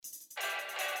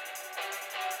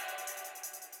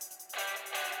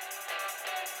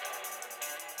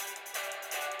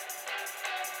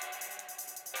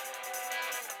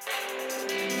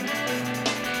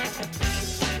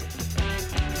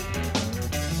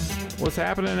What's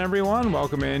happening, everyone?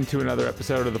 Welcome into another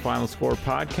episode of the Final Score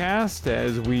podcast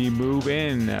as we move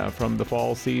in from the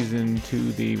fall season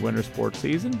to the winter sports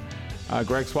season.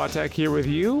 Greg Swatek here with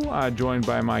you, joined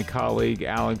by my colleague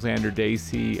Alexander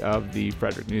Dacey of the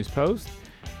Frederick News Post.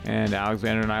 And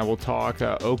Alexander and I will talk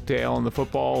Oakdale and the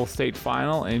football state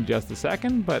final in just a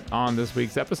second. But on this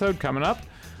week's episode, coming up,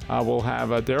 we'll have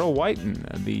Darryl Whiten,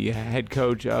 the head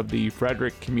coach of the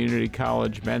Frederick Community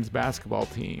College men's basketball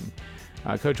team.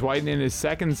 Coach Whiten in his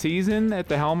second season at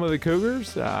the helm of the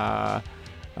Cougars. A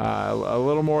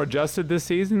little more adjusted this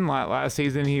season. Last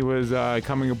season he was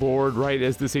coming aboard right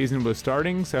as the season was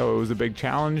starting, so it was a big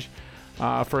challenge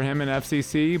for him in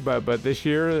FCC. But this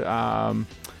year they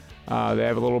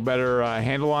have a little better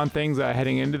handle on things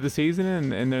heading into the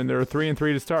season, and then they're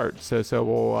 3-3 to start. So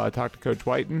we'll talk to Coach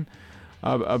Whiten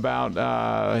about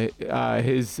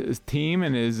his team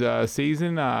and his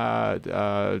season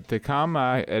to come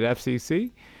at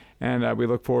FCC, and we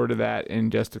look forward to that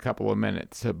in just a couple of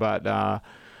minutes. But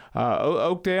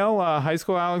Oakdale High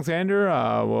School Alexander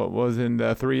was in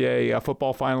the 3A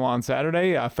football final on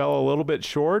Saturday. Fell a little bit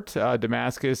short.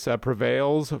 Damascus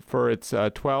prevails for its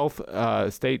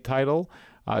 12th state title,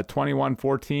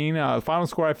 21-14. The final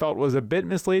score I felt was a bit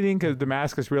misleading because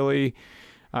Damascus really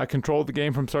controlled the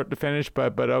game from start to finish,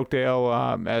 but Oakdale,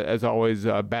 as always,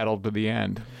 battled to the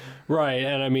end. Right,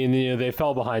 and I mean, they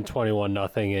fell behind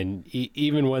 21-0, and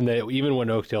even when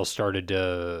Oakdale started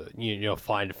to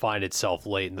find itself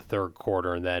late in the third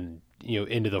quarter, and then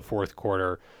into the fourth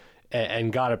quarter,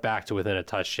 and got it back to within a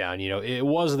touchdown. It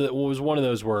was one of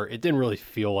those where it didn't really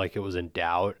feel like it was in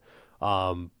doubt,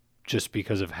 just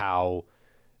because of how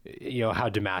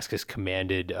Damascus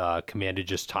commanded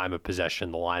just time of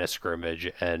possession, the line of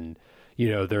scrimmage, and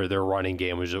their running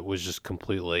game was just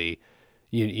completely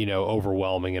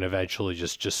overwhelming, and eventually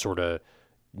just sort of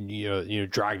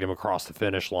dragged him across the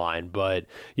finish line. But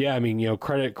yeah, I mean,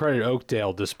 credit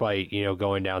Oakdale, despite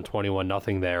going down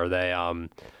 21-0 there, they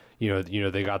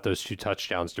they got those two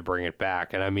touchdowns to bring it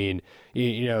back. And I mean,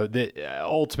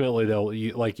 ultimately though,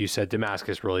 like you said,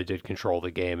 Damascus really did control the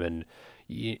game, and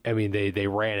I mean, they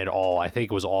ran it all. I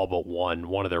think it was all but one.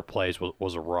 One of their plays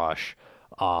was a rush,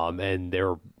 and they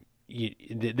were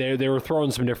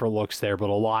throwing some different looks there, but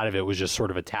a lot of it was just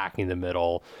sort of attacking the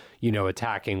middle,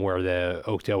 attacking where the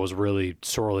Oakdale was really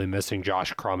sorely missing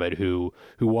Josh Crummett, who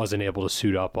wasn't able to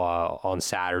suit up on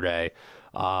Saturday,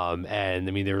 and I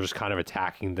mean they were just kind of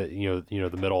attacking the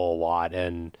the middle a lot,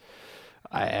 and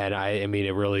I mean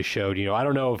it really showed. I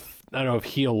don't know if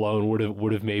he alone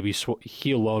would have maybe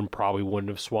he alone probably wouldn't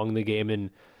have swung the game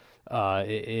in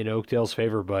Oakdale's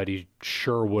favor, but he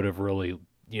sure would have really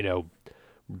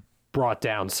brought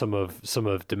down some of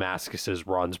Damascus's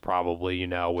runs probably,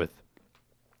 with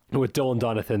Dylan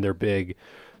Donathan, their big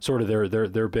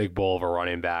their big bull of a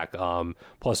running back,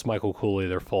 plus Michael Cooley,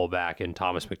 their fullback, and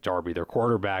Thomas McDarby, their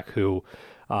quarterback, who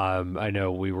I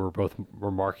know we were both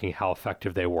remarking how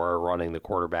effective they were running the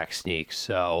quarterback sneak.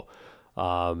 So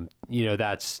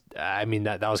that's, I mean,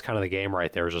 that was kind of the game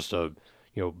right there. It was just a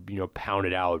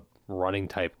pounded out running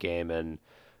type game, and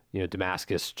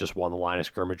Damascus just won the line of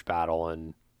scrimmage battle,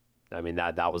 and I mean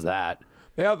that was that.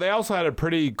 Yeah, they also had a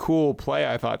pretty cool play,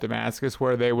 I thought, Damascus,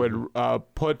 where they would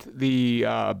put the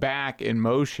back in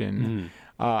motion.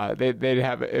 They'd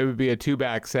have, it would be a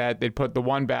two-back set. They'd put the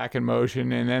one back in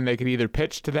motion, and then they could either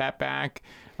pitch to that back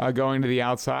going to the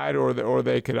outside, or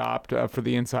they could opt for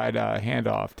the inside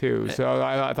handoff too. So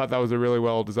I thought that was a really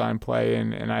well-designed play,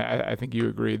 and I think you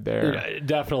agreed there. Yeah,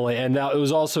 definitely, and that it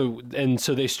was also, and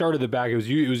so they started the back. It was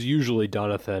usually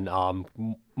Donathan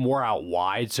more out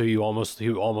wide, so he almost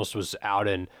was out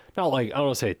in, not like, I don't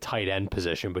want to say a tight end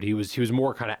position, but he was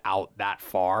more kind of out that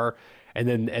far. And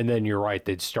then you're right,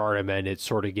 they'd start him, and it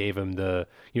sort of gave him the,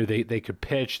 they could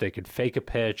pitch, they could fake a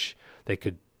pitch, they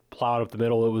could plow it up the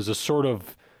middle. It was a sort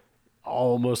of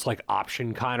almost like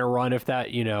option kind of run, if that,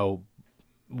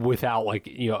 without like,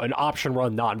 an option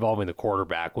run not involving the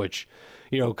quarterback, which,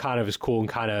 kind of is cool and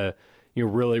kind of,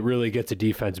 really gets a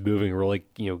defense moving, really,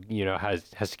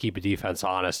 has to keep a defense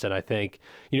honest. And I think,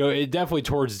 it definitely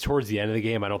towards the end of the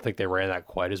game, I don't think they ran that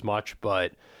quite as much,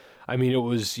 but I mean, it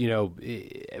was,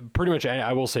 pretty much,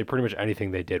 I will say pretty much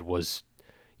anything they did was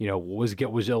at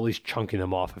least chunking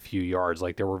them off a few yards.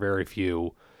 Like there were very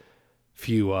few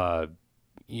plays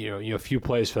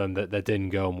for them that didn't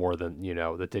go more than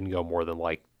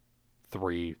like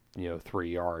 3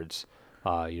 yards.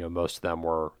 Most of them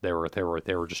were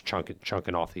just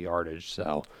chunking off the yardage.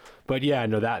 So, but yeah,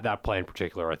 no, that play in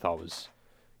particular I thought was,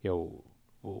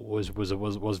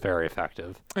 was very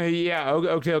effective. Yeah,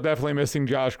 Oakdale definitely missing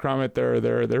Josh Crummett,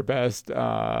 their best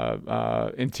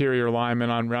interior lineman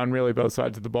on really both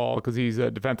sides of the ball, because he's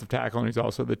a defensive tackle and he's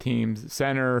also the team's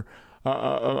center,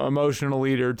 emotional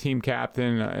leader, team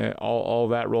captain, all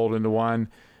that rolled into one.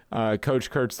 Coach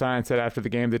Kurt Stein said after the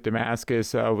game that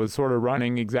Damascus was sort of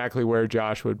running exactly where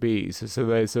Josh would be, so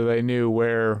they knew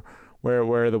where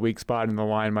the weak spot in the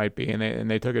line might be, and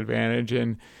they took advantage.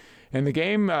 And the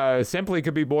game simply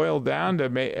could be boiled down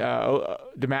to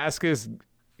Damascus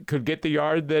could get the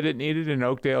yard that it needed, and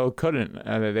Oakdale couldn't.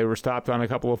 They were stopped on a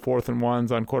couple of 4th and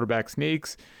 1s on quarterback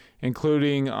sneaks,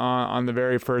 including on the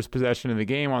very first possession of the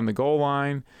game on the goal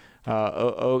line.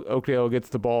 Oakdale gets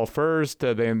the ball first.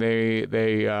 Then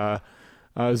they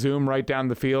zoom right down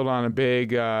the field on a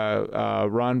big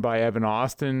run by Evan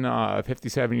Austin, a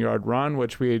 57-yard run,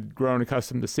 which we had grown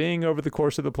accustomed to seeing over the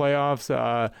course of the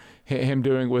playoffs. Him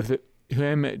doing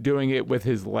it with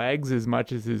his legs as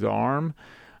much as his arm.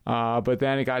 But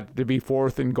then it got to be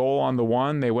 4th and goal on the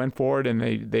 1. They went for it, and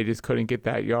they just couldn't get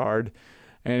that yard.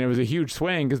 And it was a huge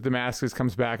swing because Damascus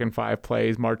comes back in 5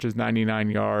 plays, marches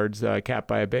 99 yards, capped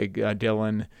by a big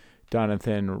Dylan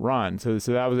Donathan run. So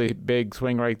that was a big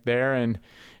swing right there. And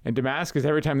Damascus,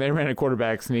 every time they ran a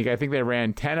quarterback sneak, I think they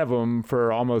ran 10 of them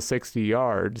for almost 60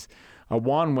 yards.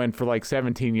 One went for like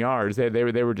 17 yards. They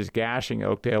were just gashing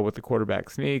Oakdale with the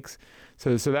quarterback sneaks.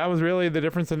 So that was really the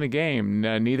difference in the game.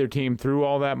 Neither team threw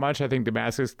all that much. I think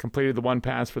Damascus completed the one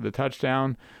pass for the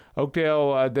touchdown.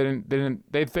 Oakdale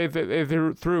they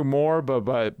threw more,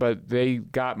 but they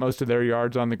got most of their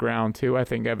yards on the ground too. I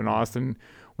think Evan Austin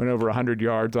went over 100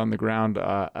 yards on the ground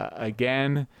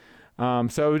again.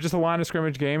 So it was just a line of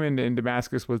scrimmage game, and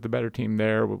Damascus was the better team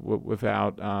there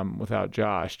without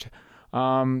Josh.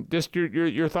 Just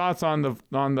your thoughts on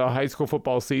the high school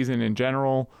football season in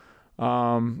general.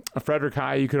 Frederick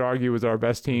High, you could argue, was our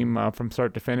best team from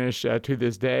start to finish to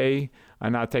this day.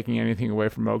 Not taking anything away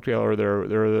from Oakdale or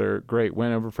their great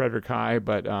win over Frederick High,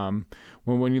 but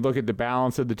when you look at the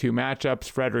balance of the two matchups,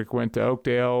 Frederick went to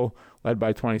Oakdale, led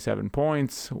by 27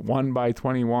 points, won by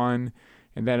 21,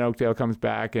 and then Oakdale comes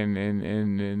back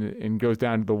and goes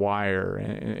down to the wire,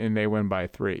 and they win by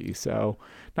 3. So,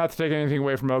 not to take anything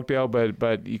away from Oakdale,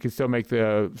 but you could still make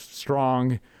the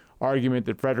strong argument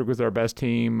that Frederick was our best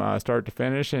team start to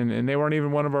finish, and they weren't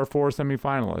even one of our 4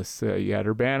 semifinalists. You had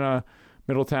Urbana,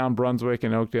 Middletown, Brunswick,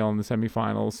 and Oakdale in the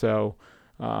semifinals. So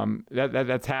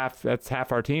that's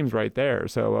half our teams right there.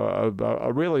 So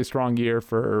a really strong year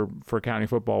for county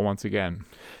football once again.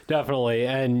 Definitely,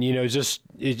 and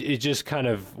it just kind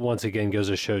of once again goes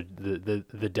to show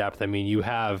the depth. I mean, you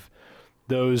have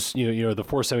those the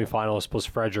 4 semifinalists plus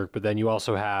Frederick, but then you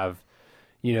also have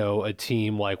a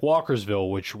team like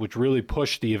Walkersville, which really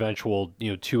pushed the eventual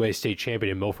 2A state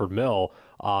champion in Milford Mill.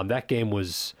 That game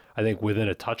was, I think, within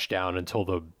a touchdown until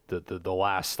the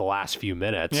last few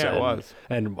minutes. Yeah, it was.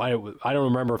 And I don't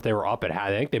remember if they were up at I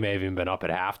think they may have even been up at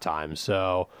halftime.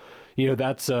 So,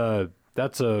 that's a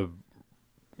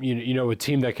a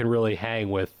team that can really hang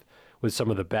with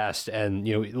some of the best. And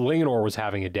Linganore was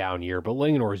having a down year, but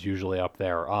Linganore is usually up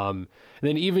there. And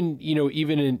then even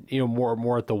in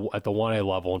more at the 1A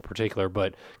level in particular,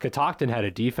 but Catoctin had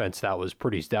a defense that was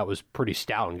pretty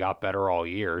stout and got better all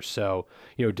year. So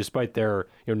despite their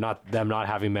not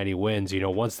having many wins,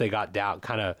 once they got down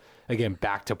kind of again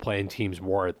back to playing teams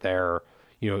more at their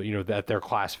at their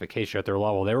classification, at their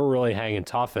level, they were really hanging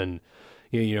tough and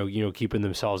keeping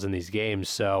themselves in these games.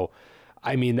 So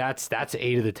I mean, that's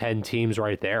 8 of the 10 teams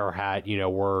right there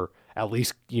were at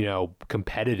least,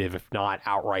 competitive, if not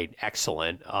outright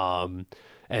excellent.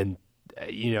 And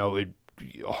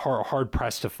hard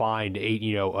pressed to find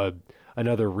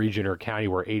another region or county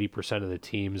where 80% of the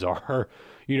teams are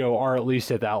at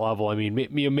least at that level. I mean,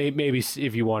 maybe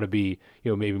if you want to be,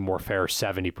 maybe more fair,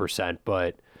 70%,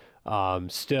 but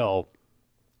still,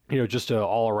 just an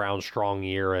all around strong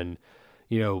year. And,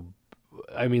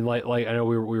 I mean, like I know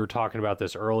we were talking about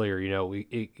this earlier.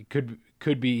 It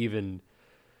could be even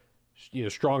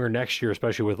stronger next year,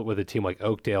 especially with a team like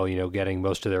Oakdale. Getting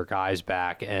most of their guys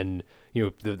back, and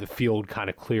the field kind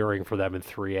of clearing for them in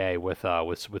 3A with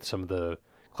some of the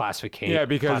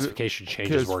classification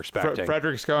changes we're expecting.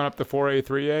 Frederick's going up to 4A,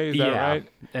 3A. Is that right?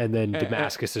 And then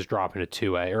Damascus is dropping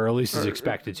to 2A, or at least is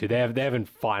expected to. They haven't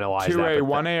finalized 2A, that.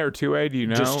 1A or 2A? Do you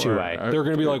know? Just 2A. They're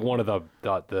going to be like one of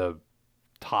the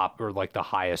top or like the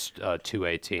highest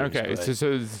 2A teams. Okay,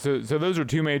 so those are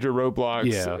 2 major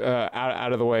roadblocks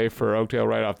out of the way for Oakdale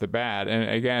right off the bat. And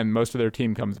again, most of their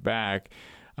team comes back,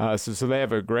 so they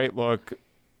have a great look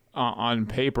on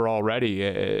paper already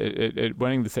at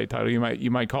winning the state title.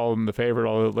 You might call them the favorite,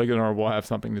 although Ligonor will have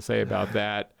something to say about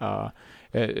that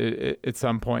at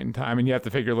some point in time. And you have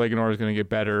to figure Ligonor is going to get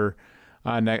better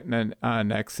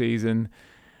next season.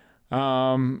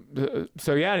 So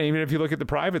yeah, and even if you look at the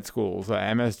private schools,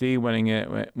 MSD winning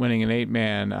an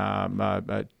 8-man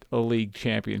a league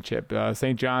championship.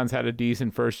 St. John's had a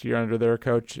decent first year under their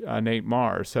coach Nate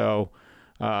Marr. So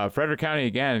Frederick County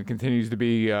again continues to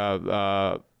be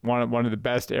one of the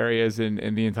best areas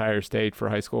in the entire state for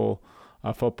high school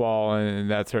football,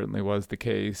 and that certainly was the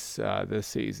case this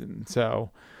season.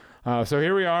 So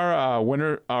here we are.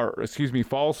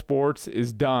 Fall sports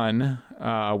is done.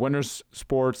 Winter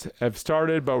sports have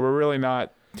started, but we're really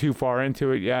not too far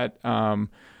into it yet.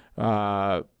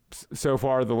 So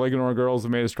far, the Ligonor girls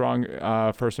have made a strong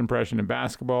first impression in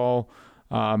basketball.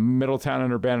 Middletown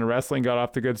under band and wrestling got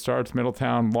off to good starts.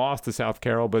 Middletown lost to South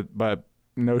Carroll, but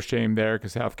no shame there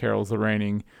because South Carroll's the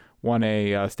reigning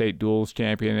 1A state duals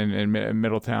champion, and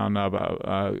Middletown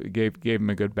gave them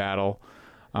a good battle.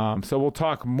 So we'll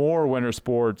talk more winter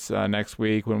sports next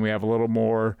week when we have a little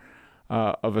more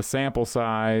of a sample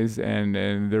size, and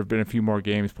there have been a few more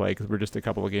games played because we're just a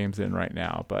couple of games in right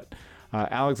now. But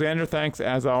Alexander, thanks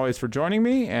as always for joining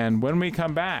me. And when we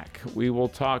come back, we will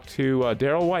talk to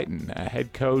Darryl Whiten,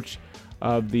 head coach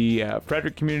of the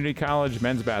Frederick Community College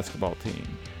men's basketball team.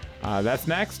 That's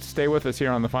next. Stay with us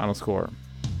here on The Final Score.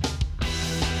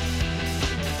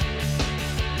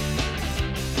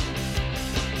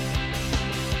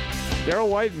 Darryl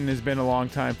Whiten has been a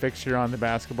longtime fixture on the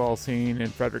basketball scene in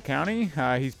Frederick County.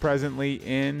 He's presently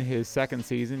in his second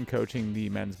season coaching the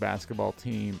men's basketball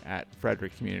team at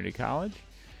Frederick Community College.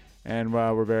 And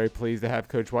we're very pleased to have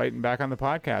Coach Whiten back on the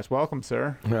podcast. Welcome,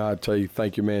 sir. I tell you,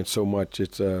 thank you, man, so much.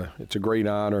 It's a great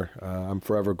honor. I'm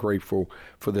forever grateful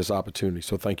for this opportunity.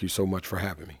 So thank you so much for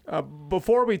having me.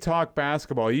 Before we talk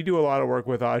basketball, you do a lot of work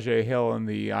with Ajay Hill and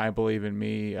the I Believe in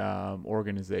Me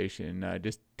organization.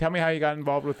 Just tell me how you got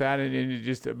involved with that, and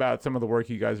just about some of the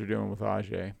work you guys are doing with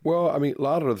Ajay. Well, I mean, a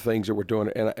lot of the things that we're doing,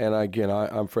 and again,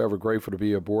 I'm forever grateful to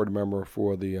be a board member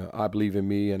for the I Believe in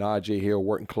Me and Ajay Hill,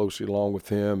 working closely along with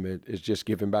him. It's just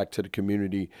giving back to the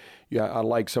community. Yeah, I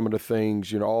like some of the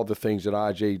things, all the things that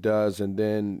Ajay does. And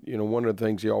then, one of the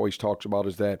things he always talks about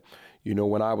is that,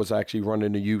 when I was actually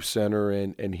running the youth center,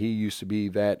 and he used to be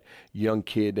that young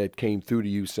kid that came through the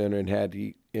youth center and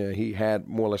he had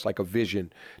more or less like a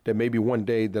vision that maybe one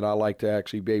day that I like to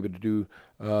actually be able to do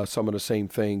some of the same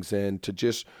things, and to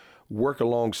just work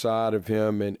alongside of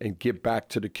him and give back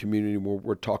to the community.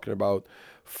 We're talking about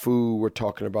food, we're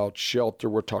talking about shelter,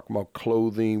 we're talking about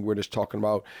clothing, we're just talking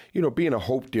about, being a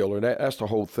hope dealer. That's the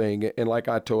whole thing. And like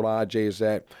I told Ajay is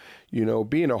that,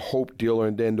 being a hope dealer,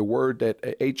 and then the word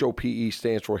that HOPE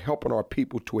stands for helping our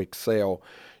people to excel.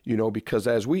 Because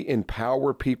as we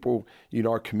empower people,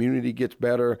 our community gets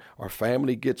better, our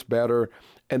family gets better,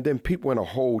 and then people in a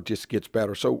whole just gets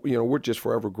better. So, we're just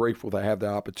forever grateful to have the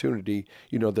opportunity,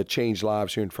 to change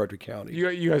lives here in Frederick County.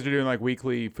 You guys are doing like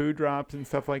weekly food drops and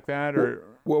stuff like that, or?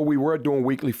 Well, we were doing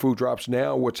weekly food drops.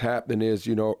 Now what's happening is,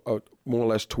 more or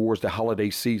less towards the holiday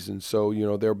season. So,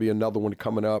 there'll be another one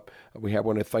coming up. We have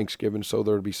one at Thanksgiving, so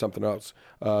there'll be something else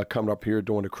coming up here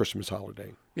during the Christmas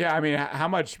holiday. Yeah, I mean, how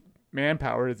much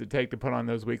manpower does it take to put on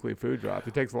those weekly food drops?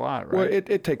 It takes a lot, right? Well,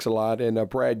 it takes a lot. And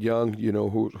Brad Young,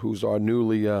 who's our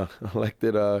newly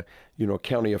elected,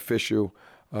 county official,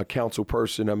 council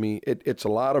person. I mean, it's a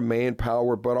lot of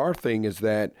manpower. But our thing is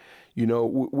that,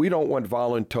 we don't want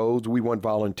volunteers. We want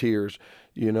volunteers,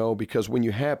 because when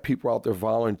you have people out there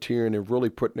volunteering and really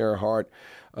putting their heart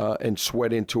and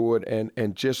sweat into it,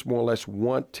 and just more or less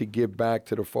want to give back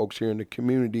to the folks here in the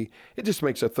community, it just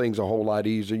makes the things a whole lot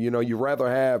easier. You'd rather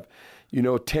have,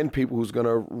 10 people who's going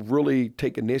to really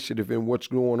take initiative in what's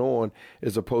going on,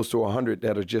 as opposed to 100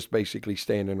 that are just basically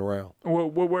standing around. Well,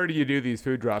 where do you do these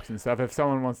food drops and stuff? If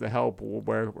someone wants to help,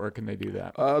 where can they do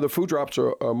that? The food drops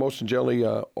are most generally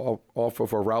off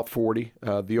of Route 40,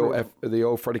 the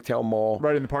old Fredericktown Mall.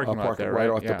 Right in the parking lot there, right?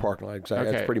 Right off the parking lot, exactly.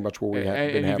 Okay. That's pretty much where we have been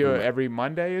having them. And you do it every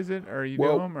Monday, is it? Or you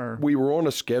do them? Or? We were on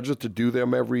a schedule to do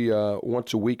them every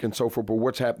once a week and so forth, but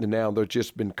what's happening now, they've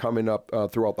just been coming up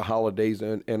throughout the holidays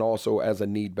and also as a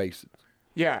need basis.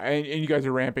 Yeah, and you guys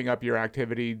are ramping up your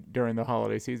activity during the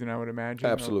holiday season, I would imagine.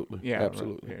 Absolutely. Yeah,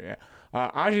 absolutely. Yeah.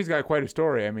 Ajay's got quite a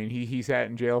story. I mean, he sat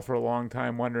in jail for a long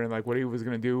time, wondering like what he was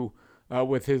going to do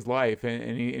with his life,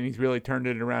 and he's really turned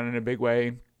it around in a big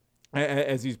way,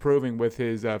 as he's proving with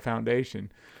his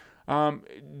foundation. Do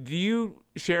you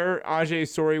share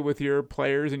Ajay's story with your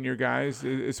players and your guys?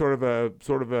 Is sort of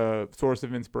a source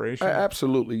of inspiration?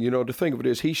 Absolutely. The thing of it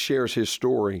is, he shares his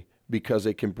story because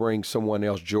it can bring someone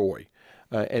else joy.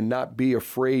 and not be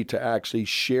afraid to actually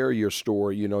share your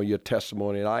story, your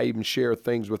testimony. And I even share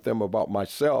things with them about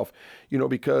myself,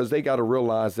 because they got to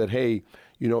realize that, hey,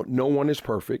 no one is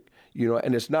perfect,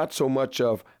 and it's not so much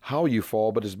of how you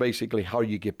fall, but it's basically how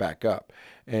you get back up.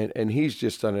 And he's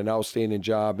just done an outstanding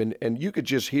job. And you could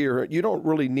just hear, you don't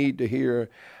really need to hear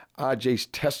AJ's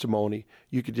testimony.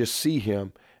 You could just see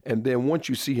him. And then once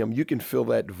you see him, you can feel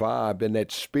that vibe and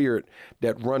that spirit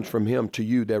that runs from him to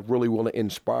you that really will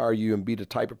inspire you and be the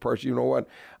type of person, you know what?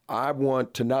 I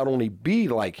want to not only be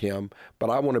like him,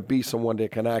 but I want to be someone that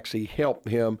can actually help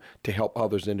him to help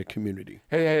others in the community.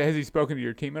 Hey, has he spoken to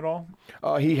your team at all?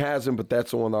 He hasn't, but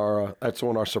that's on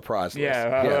our surprise list.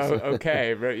 Yeah, yes.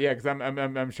 Okay, but yeah, because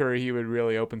I'm sure he would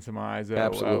really open some eyes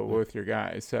with your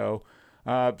guys. So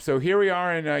here we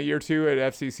are in year 2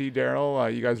 at FCC,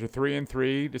 Darryl. You guys are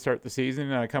 3-3 to start the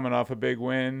season, coming off a big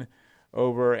win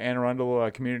over Anne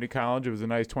Arundel Community College. It was a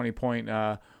nice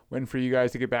 20-point win for you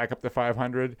guys to get back up to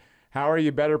 500. How are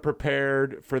you better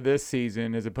prepared for this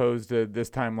season as opposed to this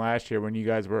time last year when you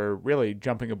guys were really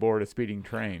jumping aboard a speeding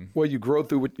train? Well, you grow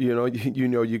through what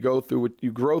you go through what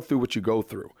you grow through what you go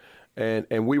through.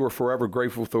 And we were forever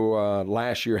grateful for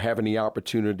last year having the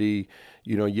opportunity.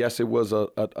 Yes, it was a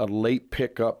late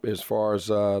pickup as far as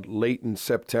late in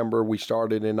September. We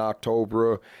started in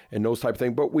October and those type of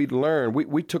things. But we learned.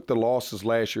 We took the losses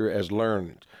last year as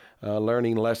learning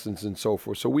lessons and so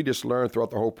forth. So we just learned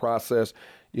throughout the whole process.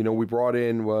 We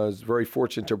was very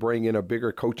fortunate to bring in a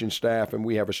bigger coaching staff, and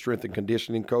we have a strength and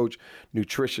conditioning coach,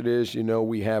 nutritionist.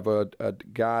 We have a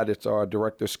guy that's our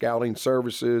director of scouting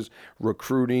services,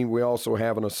 recruiting. We also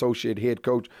have an associate head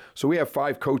coach. So we have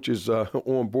 5 coaches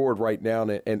on board right now,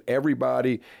 and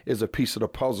everybody is a piece of the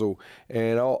puzzle.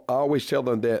 And I always tell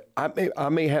them that I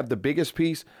may have the biggest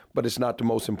piece, but it's not the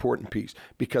most important piece,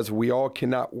 because if we all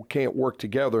can't work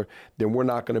together, then we're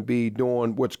not going to be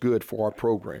doing what's good for our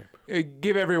program.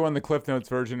 Give everyone the Cliff Notes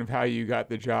version of how you got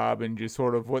the job and just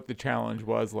sort of what the challenge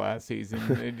was last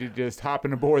season. Just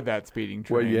hopping aboard that speeding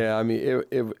train. Well, yeah, I mean,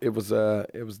 it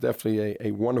was definitely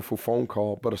a wonderful phone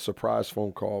call, but a surprise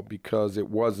phone call, because it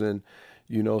wasn't,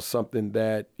 something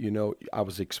that, I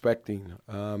was expecting.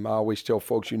 I always tell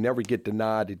folks, you never get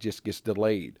denied, it just gets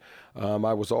delayed.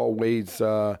 I was always,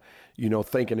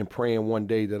 thinking and praying one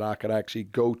day that I could actually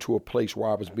go to a place where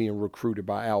I was being recruited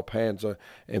by Al Panza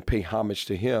and pay homage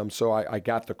to him. So I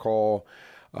got the call.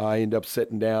 I ended up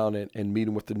sitting down and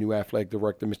meeting with the new athletic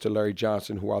director, Mr. Larry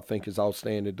Johnson, who I think is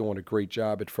outstanding, doing a great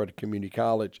job at Frederick Community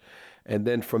College. And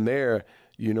then from there,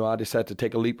 I just had to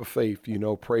take a leap of faith,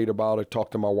 prayed about it,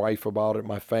 talked to my wife about it,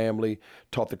 my family,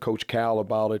 talked to Coach Cal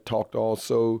about it, talked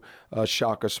also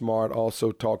Shaka Smart,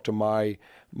 also talked to my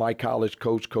college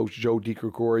coach, Coach Joe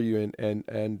DeGregorio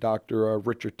and Dr.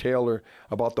 Richard Taylor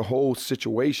about the whole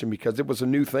situation, because it was a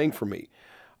new thing for me.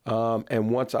 And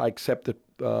once I accepted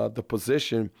the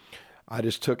position, I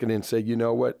just took it and said, you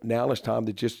know what, now it's time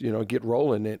to just, get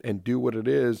rolling and do what it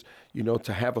is,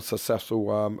 to have a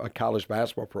successful college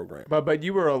basketball program. But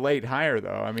you were a late hire, though.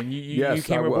 I mean, you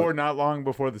came aboard not long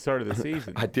before the start of the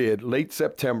season. I did. Late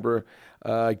September,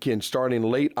 again, starting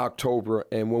late October.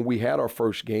 And when we had our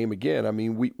first game, again, I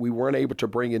mean, we weren't able to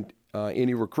bring in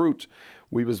any recruits.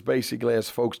 We was basically, as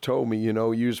folks told me, you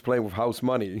was playing with house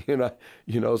money,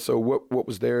 so what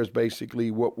was there is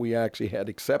basically what we actually had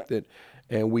accepted.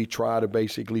 And we try to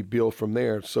basically build from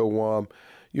there. So,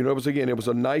 it was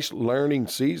a nice learning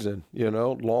season,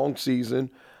 long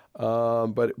season,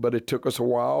 but it took us a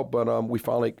while, but we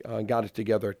finally got it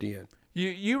together at the end.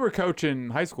 You were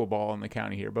coaching high school ball in the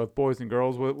county here, both boys and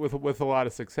girls, with a lot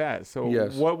of success. So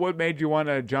yes. What made you want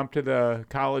to jump to the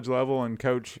college level and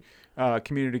coach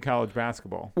community college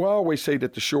basketball? Well, I always say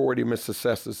that the surety of missed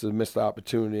success is a missed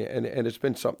opportunity, and it's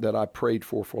been something that I prayed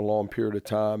for a long period of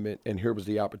time, and here was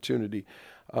the opportunity,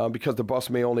 because the bus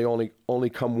may only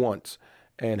come once.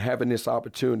 And having this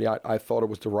opportunity, I thought it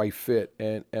was the right fit,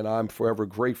 and I'm forever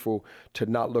grateful to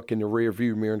not look in the rear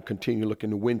view mirror and continue looking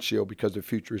in the windshield, because the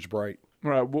future is bright.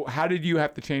 Right. Well, how did you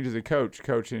have to change as a coach,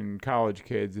 coaching college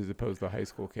kids as opposed to high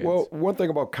school kids? Well, one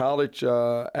thing about college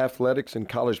athletics and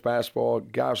college basketball,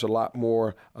 guys are a lot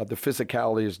more, the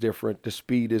physicality is different, the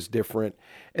speed is different.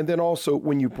 And then also,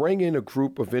 when you bring in a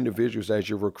group of individuals as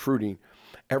you're recruiting,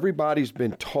 everybody's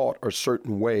been taught a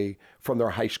certain way from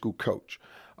their high school coach.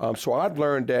 So I've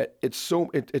learned that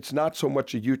it's not so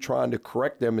much of you trying to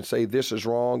correct them and say this is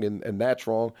wrong and that's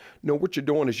wrong. No, what you're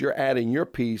doing is you're adding your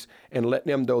piece and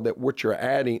letting them know that what you're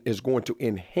adding is going to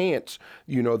enhance,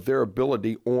 their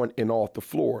ability on and off the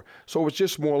floor. So it's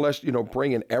just more or less,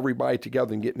 bringing everybody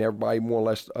together and getting everybody more or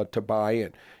less to buy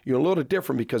in. A little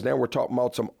different, because now we're talking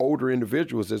about some older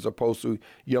individuals as opposed to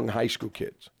young high school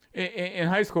kids. In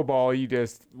high school ball, you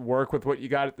just work with what you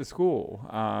got at the school.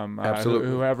 Absolutely.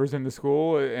 Whoever's in the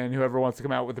school and whoever wants to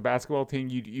come out with the basketball team,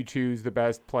 you choose the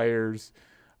best players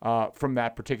from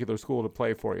that particular school to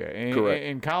play for you. Correct.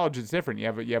 In college, it's different.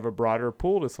 You have a broader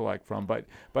pool to select from, but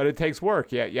it takes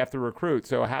work. Yeah, you have to recruit.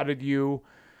 So how did you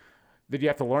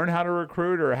have to learn how to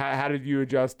recruit, or how did you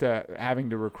adjust to having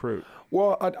to recruit?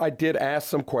 Well, I did ask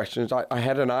some questions. I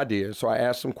had an idea, so I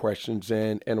asked some questions,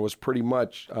 and it was pretty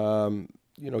much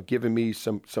giving me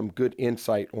some good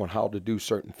insight on how to do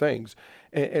certain things.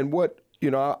 And what,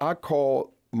 I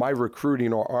call my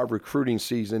recruiting, or our recruiting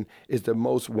season, is the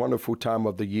most wonderful time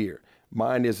of the year.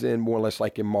 Mine is in more or less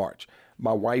like in March.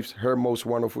 My wife's, her most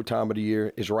wonderful time of the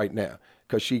year is right now,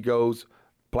 because she goes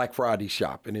Black Friday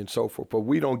shopping and so forth. But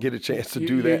we don't get a chance to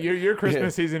do that. Your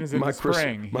Christmas season is in the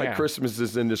spring. My Christmas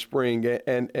is in the spring.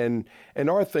 And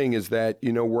our thing is that,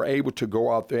 we're able to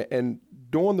go out there, and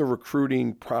during the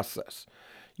recruiting process,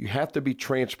 you have to be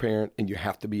transparent and you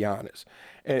have to be honest.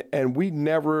 And we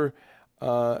never,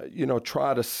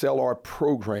 try to sell our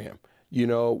program,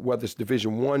 whether it's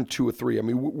Division I, II, or III. I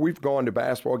mean, we've gone to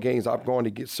basketball games. I've gone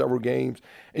to get several games,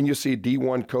 and you'll see a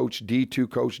D1 coach, D2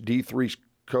 coach, D3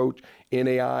 coach,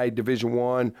 NAI, Division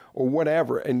I, or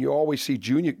whatever. And you always see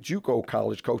JUCO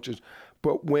college coaches.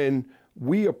 But when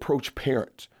we approach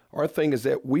parents, our thing is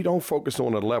that we don't focus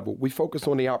on a level. We focus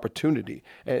on the opportunity.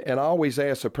 And I always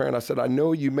ask a parent, I said, I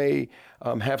know you may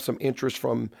have some interest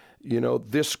from,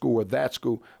 this school or that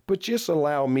school, but just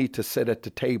allow me to sit at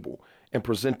the table and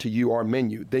present to you our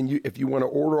menu. Then if you want to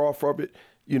order off of it,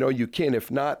 you can. If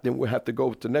not, then we'll have to go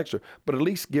with the next year. But at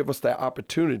least give us that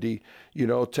opportunity,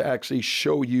 to actually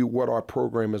show you what our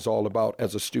program is all about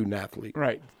as a student athlete.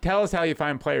 Right. Tell us how you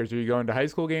find players. Are you going to high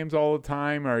school games all the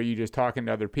time? Or are you just talking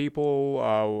to other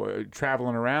people,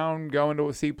 traveling around, going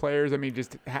to see players? I mean,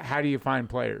 just how do you find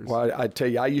players? Well, I tell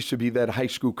you, I used to be that high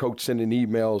school coach sending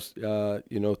emails,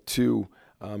 to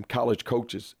college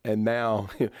coaches, and now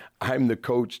I'm the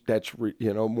coach that's more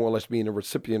or less being a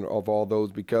recipient of all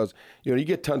those, because you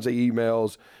get tons of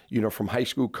emails from high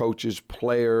school coaches,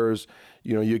 players.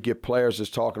 You get players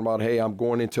that's talking about, hey, I'm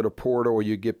going into the portal, or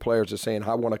you get players that's saying,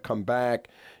 I want to come back.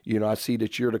 I see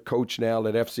that you're the coach now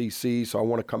at FCC, so I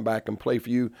want to come back and play for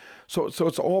you. So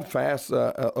it's all fast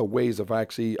ways of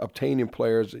actually obtaining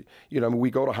players. We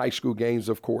go to high school games,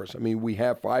 of course. I mean, we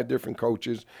have 5 different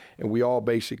coaches, and we all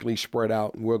basically spread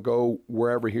out. And we'll go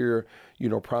wherever here,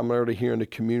 primarily here in the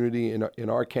community, in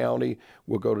our county.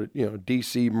 We'll go to,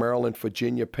 D.C., Maryland,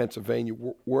 Virginia, Pennsylvania,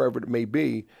 wherever it may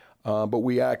be. But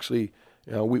we actually,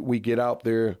 we get out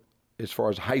there as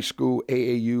far as high school,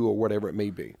 AAU, or whatever it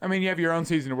may be. I mean, you have your own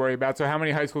season to worry about. So how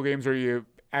many high school games are you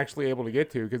actually able to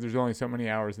get to? Because there's only so many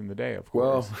hours in the day, of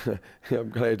course. Well, I'm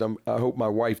glad. I hope my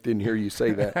wife didn't hear you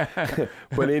say that.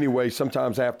 But anyway,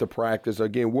 sometimes after practice,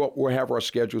 again, we'll have our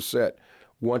schedule set.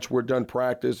 Once we're done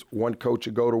practice, one coach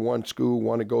will go to one school,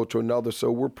 one to go to another.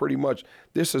 So we're pretty much,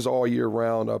 this is all year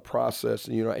round process,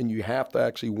 and you have to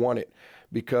actually want it.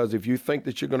 Because if you think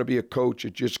that you're going to be a coach, you're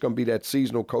just going to be that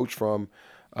seasonal coach from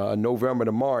November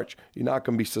to March, you're not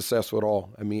going to be successful at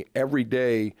all. I mean, every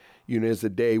day, is a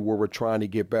day where we're trying to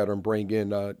get better and bring in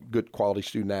good quality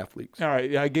student athletes. All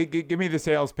right, give me the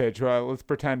sales pitch. Let's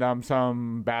pretend I'm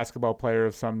some basketball player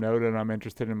of some note, and I'm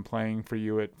interested in playing for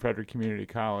you at Frederick Community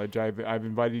College. I've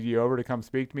invited you over to come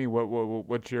speak to me.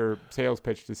 What's your sales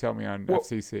pitch to sell me on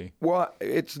FCC? Well,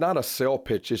 it's not a sale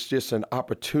pitch. It's just an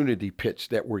opportunity pitch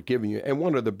that we're giving you. And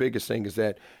one of the biggest things is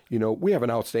that, we have an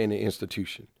outstanding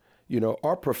institution.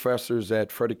 Our professors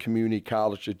at Frederick Community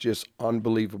College are just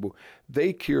unbelievable.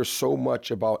 They care so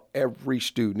much about every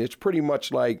student. It's pretty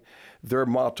much like their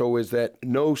motto is that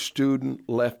no student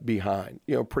left behind.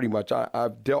 Pretty much.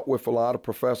 I've dealt with a lot of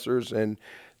professors, and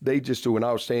they just do an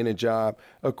outstanding job.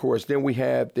 Of course, then we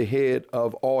have the head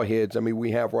of all heads. I mean,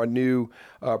 we have our new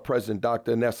president,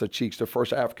 Dr. Nessa Cheeks, the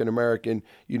first African-American,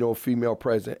 female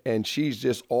president. And she's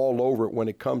just all over it when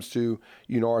it comes to,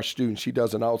 our students. She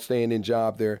does an outstanding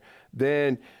job there.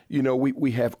 Then,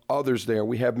 we have others there.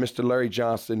 We have Mr. Larry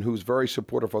Johnston, who's very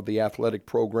supportive of the athletic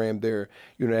program there,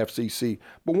 FCC.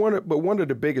 But one of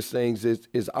the biggest things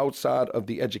is outside of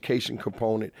the education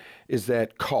component is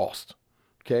that cost.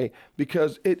 Okay,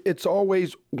 because it's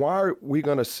always, why are we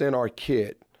going to send our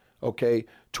kid,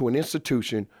 to an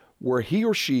institution where he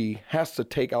or she has to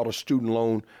take out a student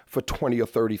loan for $20,000 or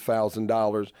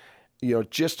 $30,000,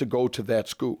 just to go to that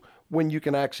school, when you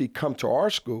can actually come to our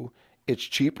school? It's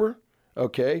cheaper,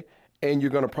 and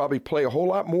you're going to probably play a whole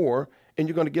lot more, and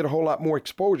you're going to get a whole lot more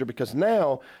exposure, because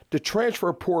now the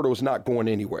transfer portal is not going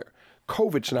anywhere.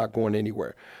 COVID's not going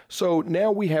anywhere. So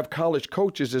now we have college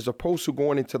coaches, as opposed to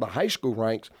going into the high school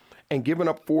ranks and giving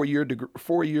up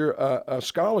four-year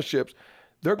scholarships,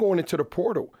 they're going into the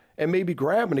portal and maybe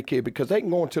grabbing a kid because they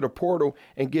can go into the portal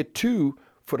and get 2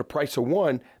 for the price of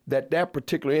 1 that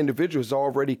particular individual is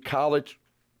already college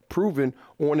proven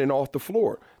on and off the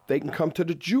floor. They can come to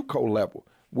the JUCO level.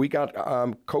 We got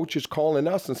coaches calling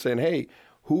us and saying, hey,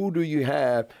 who do you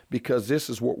have? Because this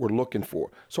is what we're looking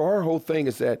for. So our whole thing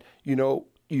is that,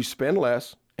 you spend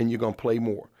less and you're going to play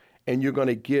more. And you're going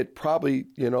to get probably,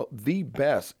 the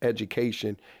best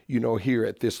education, here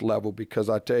at this level. Because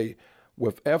I tell you,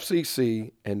 with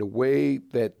FCC and the way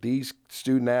that these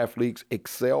student athletes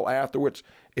excel afterwards,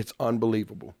 it's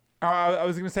unbelievable. I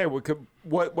was going to say,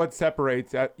 what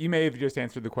separates? You may have just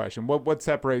answered the question. What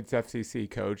separates FCC,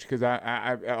 Coach? Because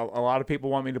a lot of people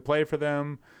want me to play for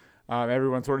them.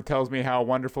 Everyone sort of tells me how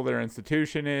wonderful their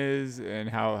institution is and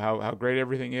how great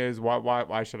everything is.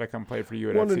 Why should I come play for you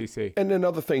at FCC? And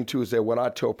another thing too is that what I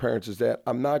tell parents is that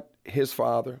I'm not his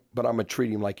father, but I'm gonna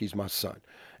treat him like he's my son,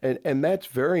 and that's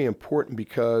very important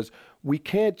because we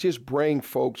can't just bring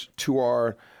folks to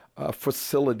our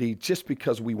facility just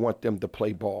because we want them to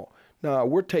play ball. Now,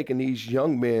 we're taking these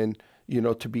young men,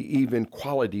 to be even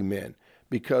quality men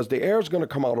because the air is going to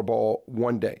come out of ball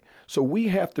one day. So we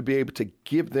have to be able to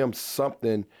give them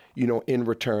something, in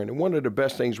return. And one of the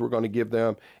best things we're going to give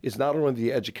them is not only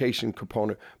the education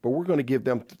component, but we're going to give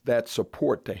them that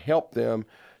support to help them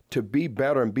to be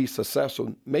better and be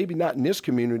successful, maybe not in this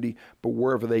community, but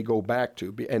wherever they go back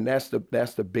to. And that's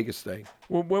the biggest thing.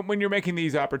 Well, when you're making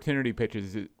these opportunity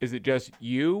pitches, is it just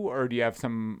you, or do you have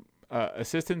some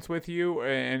assistants with you?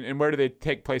 And where do they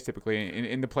take place typically?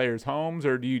 In the players' homes,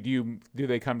 or do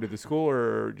they come to the school,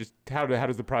 or just how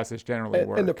does the process generally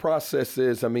work? And the process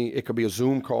is, it could be a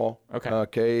Zoom call.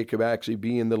 Okay. It could actually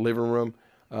be in the living room.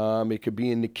 It could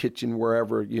be in the kitchen,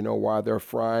 wherever, while they're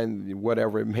frying,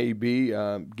 whatever it may be,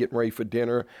 getting ready for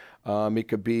dinner. It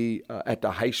could be at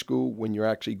the high school when you're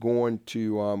actually going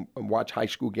to watch high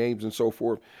school games and so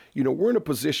forth. We're in a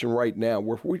position right now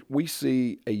where if we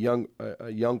see a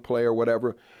young player,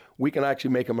 whatever, we can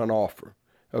actually make them an offer.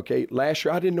 Okay. Last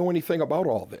year, I didn't know anything about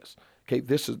all this. Okay.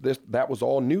 That was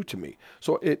all new to me.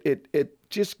 So it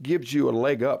just gives you a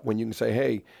leg up when you can say,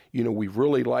 hey, we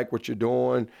really like what you're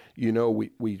doing.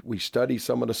 We study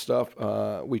some of the stuff.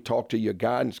 We talk to your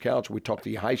guidance counselor. We talk to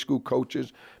your high school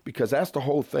coaches, because that's the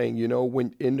whole thing.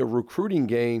 When in the recruiting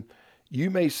game, you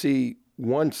may see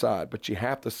one side, but you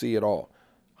have to see it all.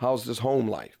 How's his home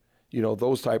life?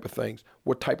 Those type of things.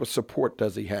 What type of support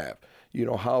does he have?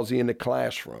 How's he in the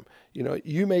classroom?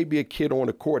 You may be a kid on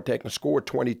the court that can score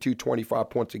 22, 25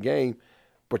 points a game,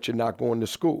 but you're not going to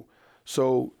school.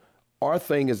 So our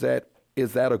thing is that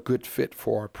a good fit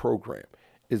for our program?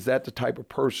 Is that the type of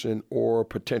person or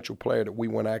potential player that we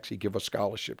want to actually give a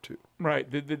scholarship to? Right.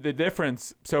 The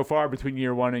difference so far between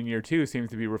year 1 and year 2 seems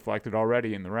to be reflected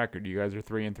already in the record. You guys are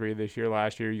 3-3 this year.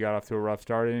 Last year you got off to a rough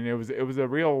start, and it was a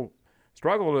real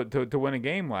struggle to win a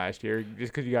game last year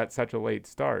just because you got such a late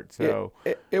start. So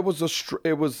I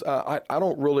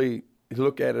don't really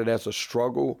look at it as a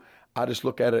struggle. I just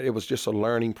look at it. It was just a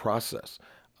learning process.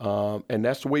 And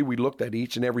that's the way we looked at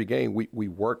each and every game. We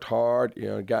worked hard.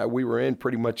 We were in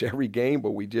pretty much every game,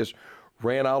 but we just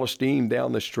ran out of steam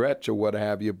down the stretch or what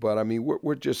have you. But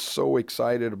we're just so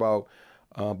excited about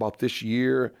this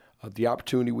year, the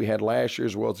opportunity we had last year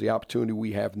as well as the opportunity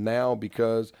we have now,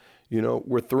 because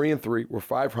we're 3-3, we're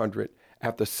 500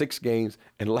 after 6 games,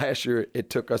 and last year it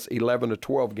took us 11 or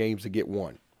 12 games to get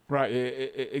 1. Right,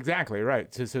 exactly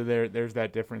right. So there's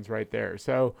that difference right there.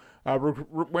 So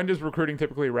when does recruiting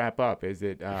typically wrap up? Is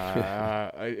it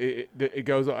it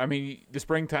goes? The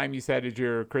springtime you said is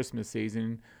your Christmas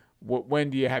season. When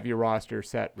do you have your roster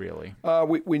set, really?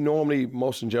 We normally,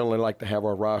 most generally, like to have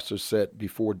our roster set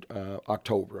before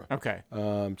October. Okay.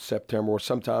 September, or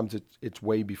sometimes it's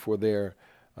way before there.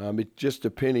 It's just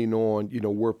depending on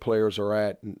where players are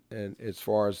at and as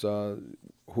far as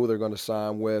who they're going to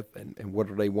sign with and what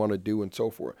do they want to do and so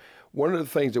forth. One of the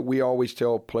things that we always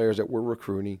tell players that we're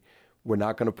recruiting, we're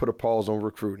not going to put a pause on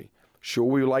recruiting. Sure,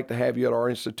 we would like to have you at our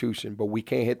institution, but we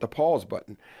can't hit the pause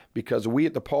button, because if we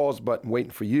hit the pause button waiting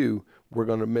for you, we're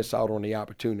going to miss out on the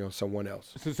opportunity on someone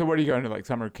else. So what are you going to, like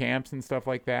summer camps and stuff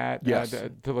like that? Yes.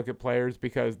 To look at players,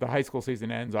 because the high school season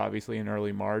ends obviously in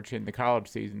early March, and the college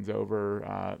season's over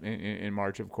in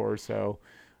March, of course. So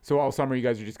all summer you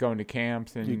guys are just going to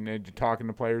camps and talking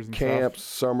to players and camps,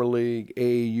 stuff? Summer league,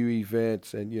 AAU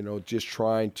events, and just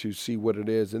trying to see what it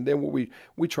is. And then what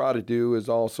we try to do is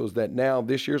that now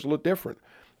this year's a little different,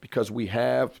 because we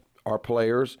have our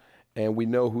players and we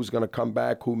know who's going to come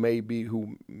back, who may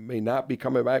not be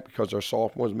coming back because our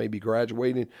sophomores may be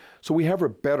graduating. So we have a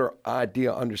better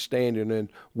idea, understanding, in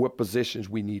what positions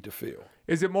we need to fill.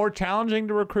 Is it more challenging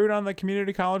to recruit on the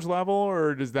community college level,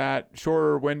 or does that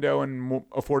shorter window and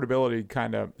affordability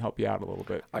kind of help you out a little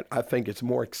bit? I think it's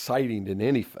more exciting than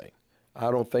anything.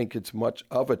 I don't think it's much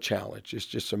of a challenge. It's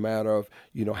just a matter of,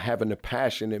 having the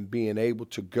passion and being able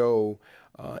to go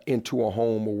into a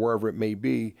home or wherever it may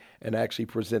be and actually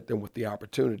present them with the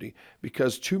opportunity.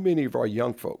 Because too many of our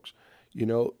young folks,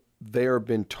 they've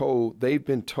been told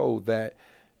that,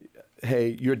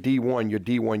 hey, you're D1, you're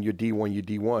D1, you're D1, you're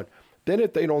D1. Then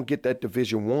if they don't get that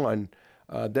Division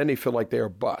I, then they feel like they're a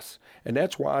bust. And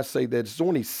that's why I say that it's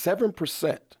only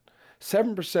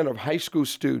 7% of high school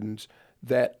students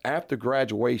that after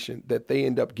graduation that they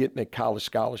end up getting a college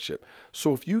scholarship.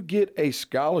 So if you get a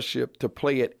scholarship to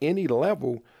play at any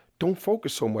level, don't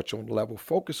focus so much on the level.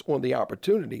 Focus on the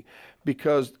opportunity,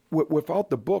 because without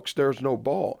the books, there's no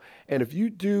ball. And if you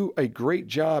do a great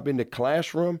job in the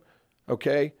classroom,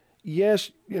 okay, yes,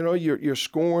 you're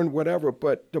scoring, whatever,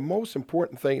 but the most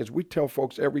important thing is we tell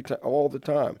folks all the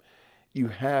time, you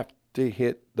have to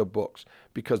hit the books,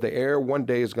 because the air one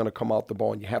day is going to come out the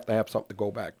ball and you have to have something to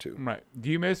go back to. Right. Do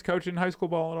you miss coaching high school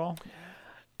ball at all?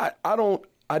 I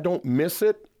don't miss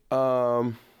it.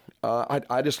 I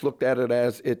just looked at it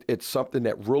as it's something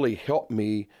that really helped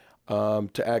me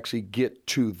to actually get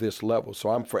to this level. So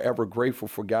I'm forever grateful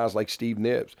for guys like Steve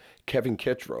Nibbs, Kevin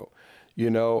Kittro,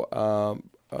 Mr.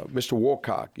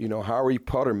 Wilcock, Harry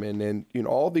Putterman, and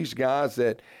all these guys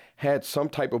that had some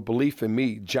type of belief in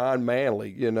me. John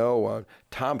Manley,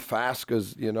 Tom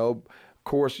Faskas, of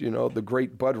course, the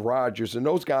great Bud Rogers, and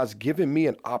those guys giving me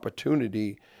an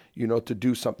opportunity, to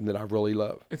do something that I really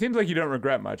love. It seems like you don't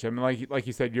regret much. I mean, like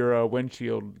you said, you're a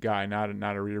windshield guy, not a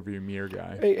rearview mirror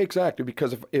guy. Exactly,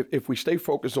 because if we stay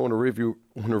focused on the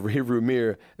rearview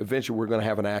mirror, eventually we're going to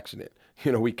have an accident.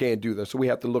 We can't do that. So we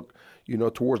have to look,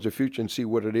 towards the future and see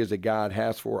what it is that God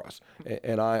has for us.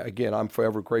 And I'm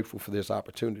forever grateful for this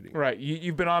opportunity. Right.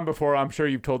 You've been on before. I'm sure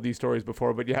you've told these stories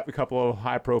before, but you have a couple of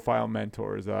high-profile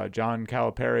mentors. John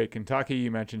Calipari at Kentucky. You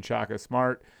mentioned Shaka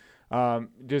Smart.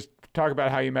 Just talk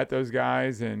about how you met those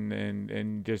guys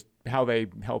and just how they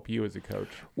help you as a coach.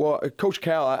 Well, Coach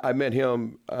Cal, I met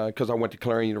him because I went to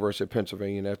Clarion University of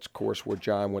Pennsylvania, and that's, of course, where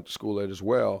John went to school at as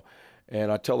well. And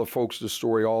I tell the folks the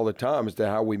story all the time as to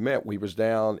how we met. We was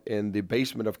down in the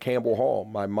basement of Campbell Hall.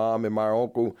 My mom and my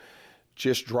uncle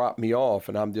just dropped me off,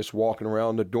 and I'm just walking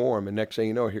around the dorm. And next thing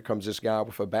you know, here comes this guy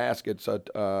with a basket. It's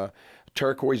a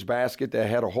turquoise basket that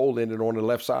had a hole in it on the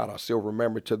left side. I still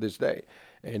remember to this day.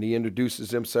 And he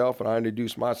introduces himself, and I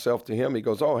introduce myself to him. He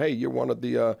goes, "Oh, hey, you're one of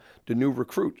the new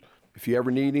recruits. If you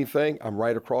ever need anything, I'm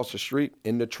right across the street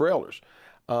in the trailers."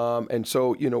 And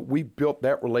so, we built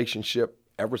that relationship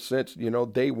ever since,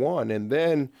 day one. And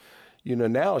then,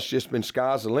 now it's just been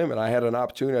sky's the limit. I had an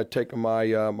opportunity to take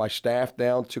my staff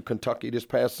down to Kentucky this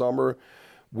past summer.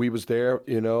 We was there,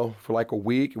 for like a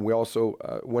week, and we also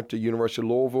went to University of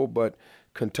Louisville, but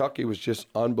Kentucky was just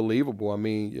unbelievable. I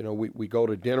mean, we go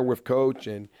to dinner with Coach,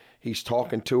 and he's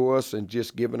talking to us and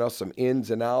just giving us some ins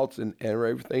and outs and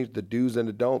everything, the do's and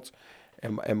the don'ts.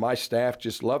 And my staff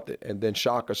just loved it. And then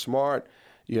Shaka Smart,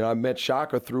 I met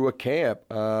Shaka through a camp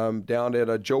down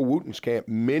at Joe Wooten's camp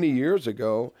many years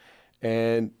ago,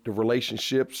 and the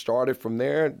relationship started from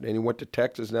there. And he went to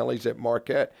Texas, and now he's at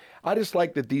Marquette. I just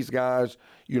like that these guys,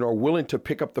 are willing to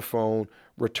pick up the phone,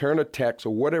 return a text,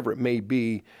 or whatever it may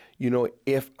be,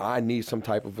 if I need some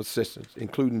type of assistance,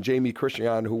 including Jamie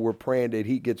Christian, who we're praying that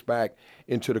he gets back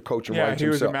into the coaching ranks himself. Yeah, he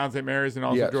was at Mount St. Mary's and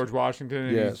also George Washington,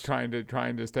 and yes. he's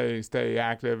trying to stay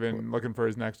active and looking for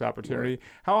his next opportunity. Right.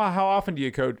 How often do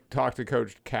you talk to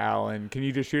Coach Cal, and can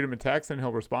you just shoot him a text and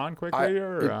he'll respond quickly?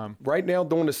 Right now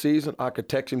during the season, I could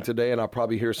text him today and I'll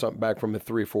probably hear something back from him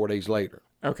 3 or 4 days later.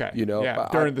 Okay.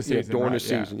 During the season. During the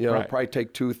season. Right. Probably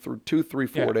take 2, 3,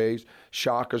 4 days.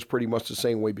 Shaka's pretty much the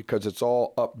same way because it's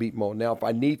all upbeat mode. Now, if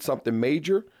I need something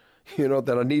major,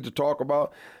 that I need to talk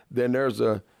about, then there's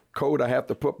a code I have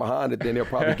to put behind it. Then they'll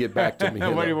probably get back to me.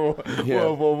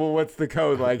 Well, what's the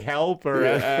code? Like help or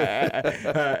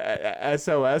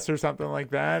SOS or something like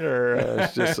that? Or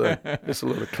it's just a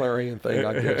little Clarion thing,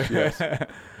 I guess. Yes.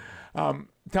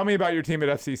 Tell me about your team at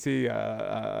FCC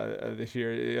this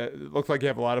year. It looks like you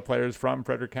have a lot of players from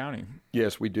Frederick County.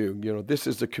 Yes, we do. This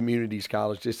is the community's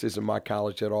college. This isn't my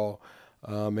college at all.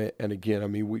 And again, I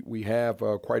mean, we have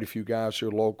quite a few guys here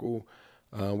local.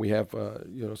 We have,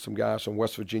 some guys from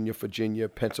West Virginia,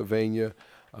 Pennsylvania,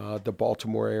 the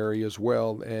Baltimore area as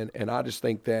well. And I just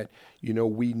think that,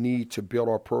 we need to build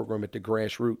our program at the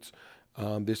grassroots.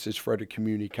 This is Frederick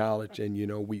Community College, and,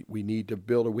 we need to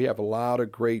build it. We have a lot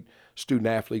of great student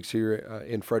athletes here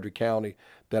in Frederick County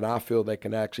that I feel that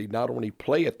can actually not only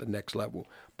play at the next level,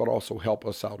 but also help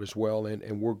us out as well.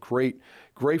 And we're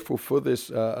grateful for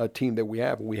this team that we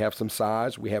have. We have some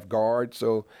size. We have guards.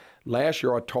 So last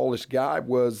year, our tallest guy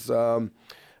was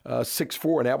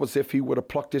 6'4", and that was if he would have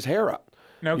plucked his hair out.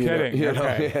 No kidding.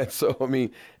 Okay. Yeah, so,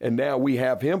 and now we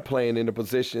have him playing in a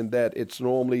position that it's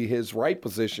normally his right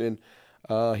position.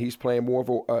 He's playing more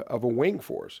of a wing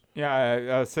for us.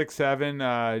 Yeah, 6'7",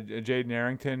 Jaden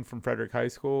Arrington from Frederick High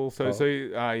School. So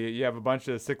you have a bunch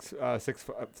of 6'5",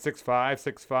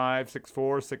 6'4",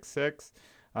 6'6".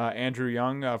 Andrew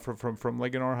Young from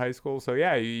Ligonor High School. So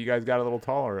yeah, you guys got a little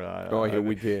taller. Yeah,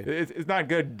 we did. It's not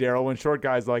good, Darryl, when short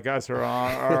guys like us are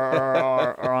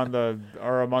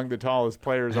among the tallest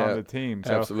players on the team.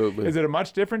 So absolutely. Is it a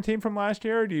much different team from last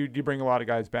year, or do you bring a lot of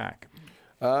guys back?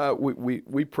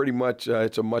 We pretty much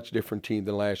it's a much different team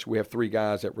than last year. We have 3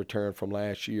 guys that returned from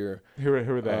last year. Who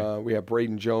are they? We have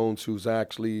Braden Jones, who's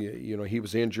actually he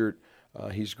was injured.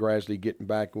 He's gradually getting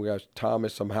back. We got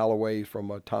Thomas Holloway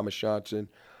from Thomas Johnson.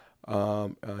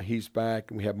 He's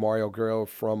back. And we have Mario Guerrero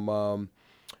from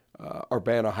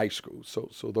Urbana High School.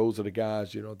 So those are the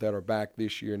guys that are back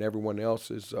this year, and everyone else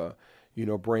is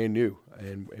brand new.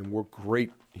 And we're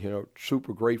great.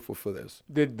 Super grateful for this.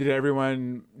 Did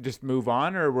everyone just move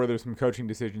on, or were there some coaching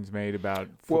decisions made about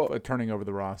turning over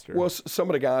the roster? Well, some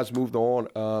of the guys moved on.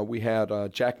 We had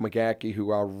Jack McGackey,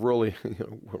 who I really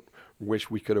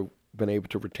wish we could have been able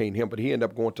to retain him, but he ended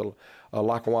up going to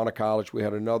Lackawanna College. We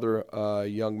had another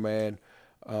young man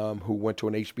who went to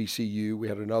an HBCU. We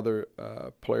had another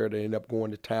player that ended up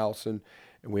going to Towson,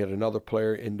 and we had another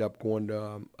player end up going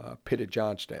to Pitt at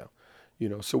Johnstown.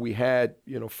 So we had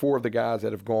 4 of the guys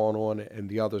that have gone on, and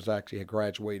the others actually had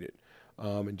graduated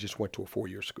and just went to a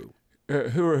 4-year school.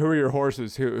 Who are your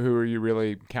horses? Who are you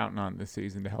really counting on this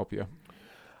season to help you?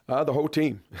 The whole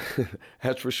team,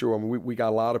 that's for sure. We got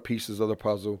a lot of pieces of the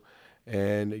puzzle,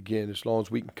 and again, as long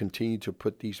as we can continue to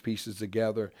put these pieces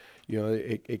together,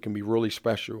 it can be really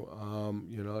special.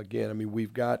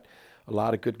 We've got a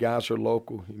lot of good guys who are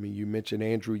local. You mentioned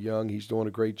Andrew Young; he's doing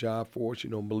a great job for us.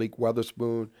 Malik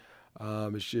Weatherspoon.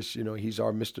 It's just, he's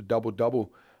our Mr.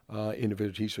 Double-Double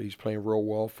individual. He's playing real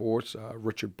well for us.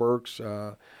 Richard Burks,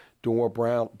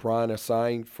 Brian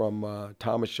Assign from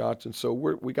Thomas Johnson. So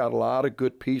we got a lot of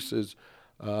good pieces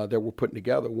that we're putting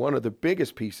together. One of the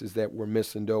biggest pieces that we're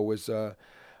missing, though, is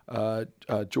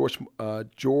George,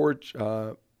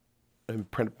 and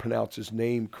pronounce his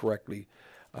name correctly,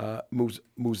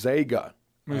 Muzega.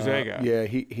 Yeah,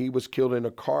 he was killed in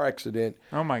a car accident.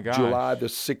 Oh my gosh! July the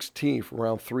 16th,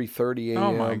 around 3:30 a.m.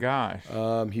 Oh my gosh!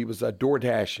 He was door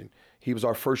dashing. He was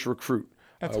our first recruit.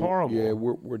 That's horrible. Yeah,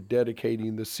 we're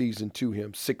dedicating the season to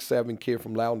him. 6'7" kid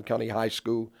from Loudoun County High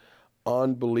School,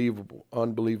 unbelievable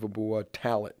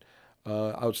talent,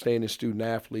 outstanding student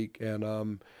athlete.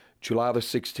 And July the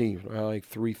 16th, around like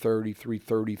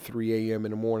 3:33 a.m.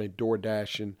 in the morning, door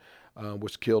dashing.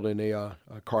 Was killed in a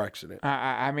car accident.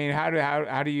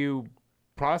 How do you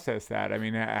process that?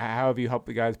 How have you helped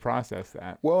the guys process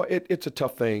that? Well, it's a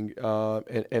tough thing,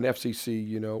 and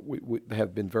FCC, we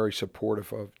have been very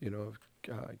supportive of,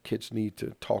 kids need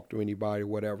to talk to anybody or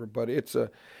whatever. But it's an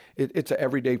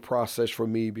everyday process for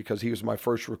me because he was my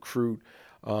first recruit.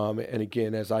 And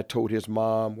again, as I told his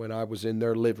mom when I was in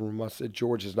their living room, I said,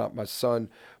 George is not my son,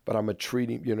 but I'm going to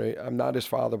treat him, I'm not his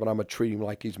father, but I'm going to treat him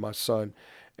like he's my son.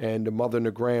 And the mother and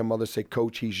the grandmother said,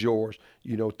 Coach, he's yours,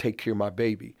 take care of my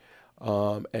baby.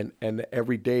 And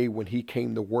every day when he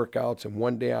came to workouts, and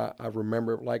one day I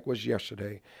remember it like it was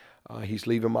yesterday, he's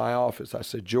leaving my office. I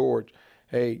said, George,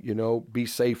 hey, be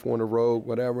safe on the road,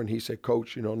 whatever. And he said,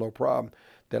 Coach, no problem.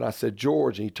 Then I said,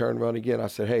 George, and he turned around again. I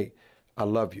said, hey, I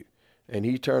love you. And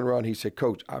he turned around, he said,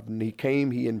 Coach, he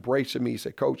came, he embraced me. He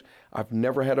said, Coach, I've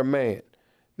never had a man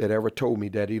that ever told me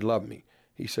that he loved me.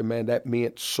 He said, man, that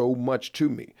meant so much to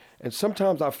me. And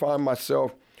sometimes I find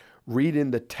myself reading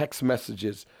the text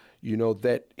messages,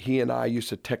 that he and I used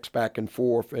to text back and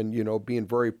forth and, being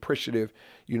very appreciative.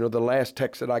 The last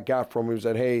text that I got from him was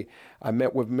that, hey, I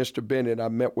met with Mr. Bennett. I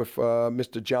met with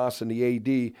Mr. Johnson, the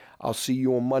AD. I'll see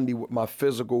you on Monday with my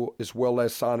physical as well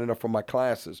as signing up for my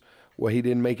classes. Well, he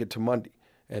didn't make it to Monday.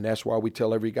 And that's why we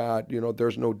tell every guy,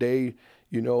 there's no day,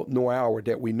 no hour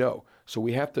that we know. So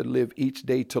we have to live each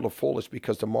day to the fullest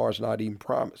because tomorrow's not even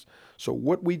promised. So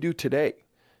what we do today,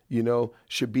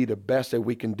 should be the best that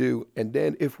we can do. And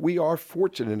then if we are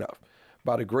fortunate enough,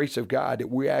 by the grace of God, that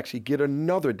we actually get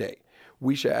another day,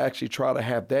 we should actually try to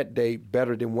have that day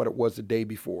better than what it was the day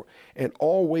before. And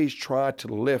always try to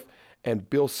lift and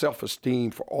build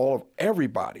self-esteem for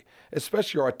everybody,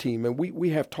 especially our team. And we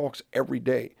have talks every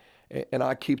day. And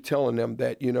I keep telling them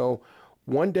that,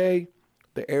 one day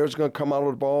the air's going to come out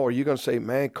of the ball, or you're going to say,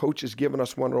 man, coach is giving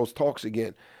us one of those talks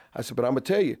again. I said, but I'm going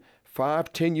to tell you,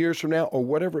 5-10 years from now, or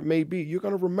whatever it may be, you're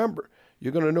going to remember.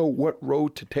 You're going to know what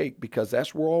road to take, because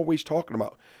that's what we're always talking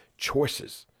about,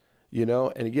 choices,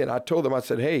 And again, I told them, I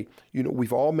said, hey,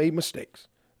 we've all made mistakes,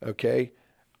 okay?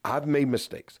 I've made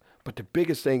mistakes. But the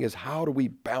biggest thing is, how do we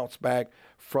bounce back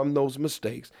from those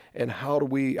mistakes, and how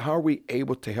are we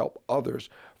able to help others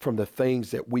from the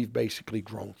things that we've basically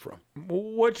grown from?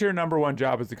 What's your number one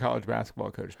job as a college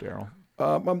basketball coach, Darryl?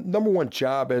 My number one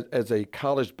job as a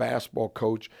college basketball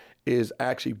coach is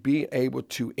actually being able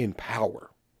to empower,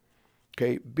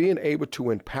 okay? Being able to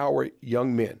empower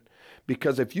young men.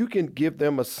 Because if you can give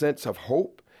them a sense of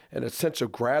hope and a sense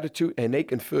of gratitude, and they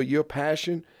can feel your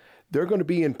passion, they're going to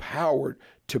be empowered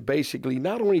to basically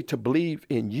not only to believe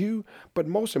in you, but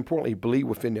most importantly, believe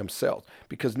within themselves.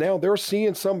 Because now they're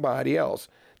seeing somebody else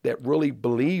that really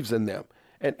believes in them.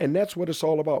 And that's what it's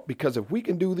all about. Because if we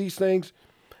can do these things,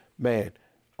 man,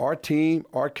 our team,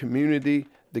 our community,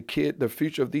 the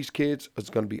future of these kids is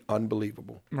going to be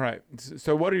unbelievable. Right.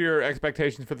 So what are your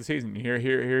expectations for the season? Here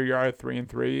you are,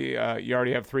 3-3. You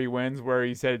already have 3 wins, where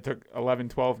you said it took 11,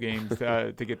 12 games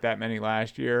to get that many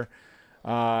last year.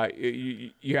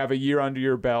 You have a year under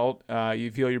your belt.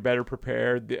 You feel you're better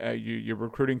prepared. Your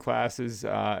recruiting class is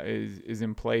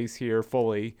in place here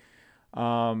fully.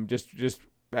 Just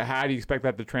how do you expect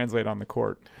that to translate on the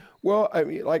court? Well, I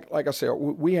mean, like I said,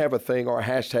 we have a thing. Our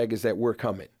hashtag is that we're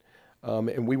coming.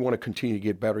 And we want to continue to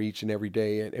get better each and every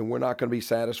day. And we're not going to be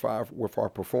satisfied with our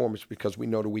performance, because we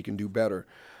know that we can do better.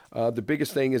 The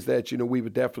biggest thing is that, we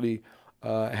would definitely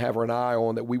have an eye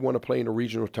on that we want to play in a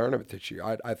regional tournament this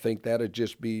year. I think that would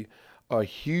just be a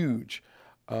huge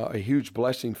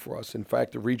blessing for us. In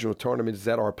fact, the regional tournament is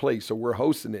at our place, so we're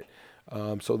hosting it.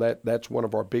 So that's one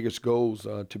of our biggest goals,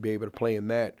 to be able to play in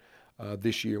that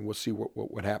this year, and we'll see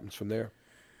what happens from there.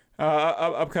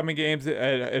 Upcoming games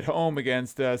at home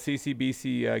against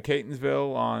CCBC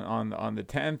Catonsville on the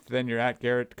 10th. Then you're at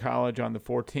Garrett College on the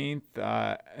 14th,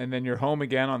 and then you're home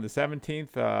again on the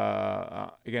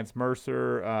 17th against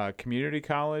Mercer Community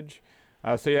College.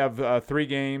 So you have 3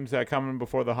 games coming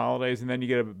before the holidays, and then you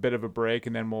get a bit of a break,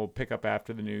 and then we'll pick up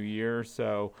after the new year.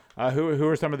 So who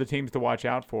are some of the teams to watch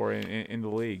out for in the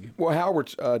league? Well,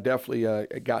 Howard's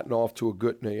definitely gotten off to a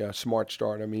good and smart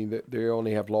start. I mean, they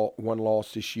only have one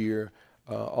loss this year.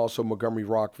 Also, Montgomery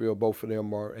Rockville, both of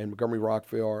them and Montgomery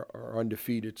Rockville are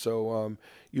undefeated. So,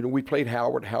 we played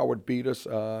Howard. Howard beat us.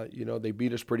 They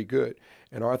beat us pretty good.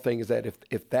 And our thing is that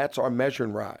if that's our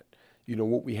measuring rod,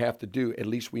 what we have to do, at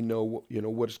least we know,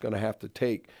 what it's going to have to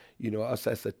take, us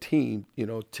as a team,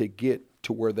 to get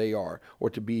to where they are, or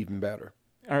to be even better.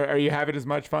 Are you having as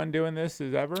much fun doing this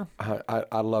as ever?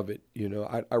 I love it.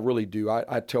 I really do.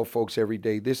 I tell folks every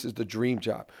day, this is the dream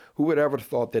job. Who would ever have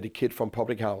thought that a kid from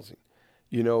public housing,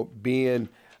 going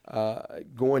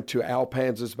to Al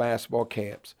Panza's basketball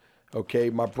camps, okay?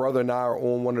 My brother and I are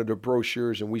on one of the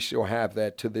brochures, and we still have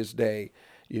that to this day.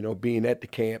 Being at the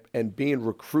camp and being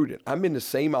recruited. I'm in the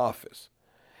same office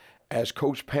as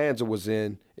Coach Panza was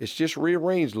in. It's just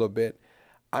rearranged a little bit.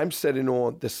 I'm sitting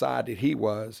on the side that he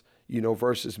was,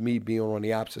 versus me being on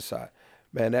the opposite side.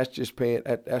 Man, that's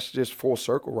just full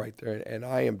circle right there. And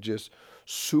I am just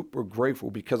super grateful,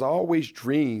 because I always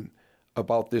dream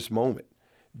about this moment,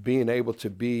 being able to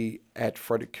be at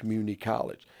Frederick Community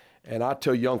College. And I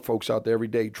tell young folks out there every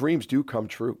day, dreams do come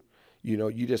true.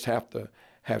 You just have to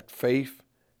have faith,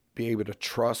 be able to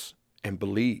trust and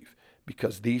believe,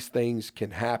 because these things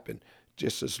can happen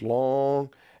just as long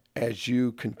as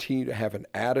you continue to have an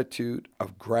attitude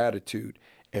of gratitude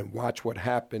and watch what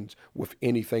happens with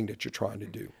anything that you're trying to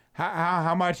do.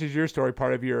 How much is your story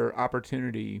part of your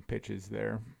opportunity pitches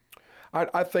there?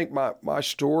 I think my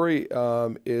story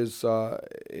is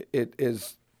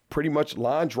pretty much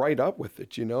lines right up with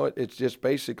it. It's just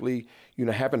basically,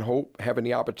 having hope, having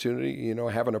the opportunity,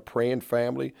 having a praying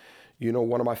family.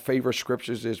 One of my favorite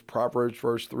scriptures is Proverbs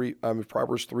 3,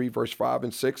 verse 5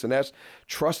 and 6, and that's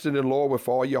trust in the Lord with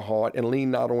all your heart and lean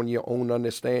not on your own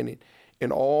understanding.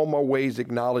 In all my ways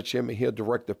acknowledge him, and he'll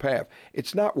direct the path.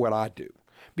 It's not what I do,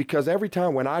 because every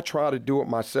time when I try to do it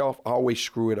myself, I always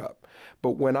screw it up.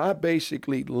 But when I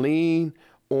basically lean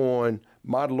on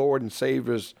my Lord and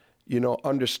Savior's,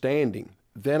 understanding,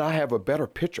 then I have a better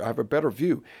picture. I have a better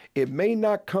view. It may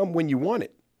not come when you want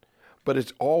it, but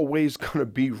it's always going to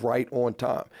be right on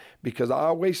time. Because I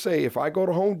always say, if I go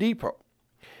to Home Depot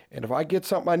and if I get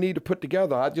something I need to put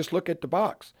together, I just look at the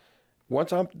box.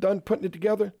 Once I'm done putting it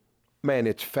together, man,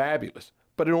 it's fabulous.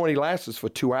 but it only lasts for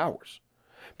 2 hours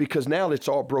because now it's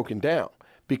all broken down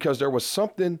because there was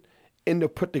something in the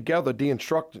put together, the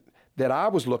instruction that I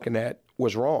was looking at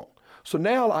was wrong. So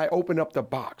now I open up the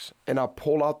box and I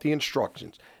pull out the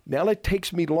instructions. Now it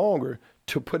takes me longer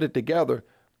to put it together,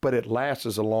 but it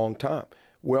lasts a long time.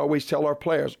 We always tell our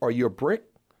players, are you a brick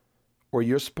or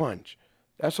you're a sponge?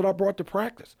 That's what I brought to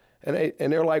practice. And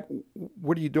they're like,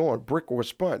 what are you doing, brick or a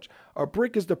sponge? A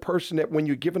brick is the person that when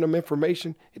you're giving them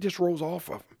information, it just rolls off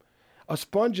of them. A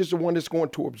sponge is the one that's going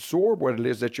to absorb what it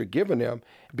is that you're giving them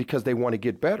because they want to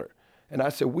get better. And I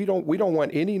said, we don't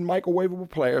want any microwavable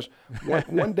players.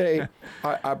 One day,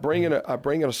 I bring in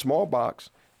a small box,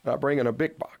 and I bring in a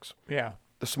big box. Yeah.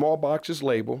 The small box is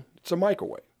labeled, it's a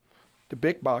microwave. The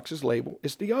big box is labeled,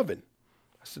 it's the oven.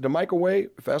 I said, the microwave,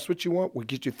 if that's what you want, we'll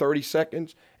get you 30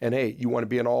 seconds, and hey, you want to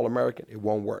be an All-American, it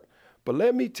won't work. But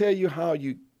let me tell you how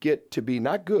you get to be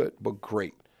not good, but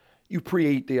great. You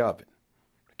preheat the oven,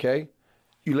 okay?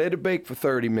 You let it bake for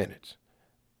 30 minutes.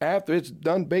 After it's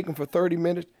done baking for 30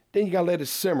 minutes, then you got to let it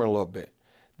simmer a little bit.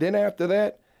 Then after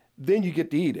that, then you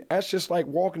get to eat it. That's just like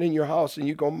walking in your house and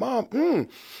you go, Mom,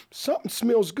 something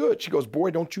smells good. She goes, boy,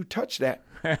 don't you touch that.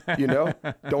 You know,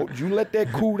 don't you let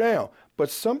that cool down. But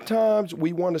sometimes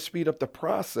we want to speed up the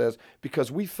process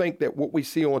because we think that what we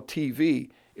see on TV,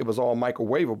 it was all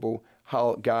microwavable,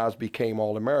 how guys became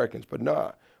All-Americans. But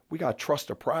nah, we got to trust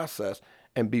the process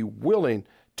and be willing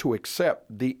to accept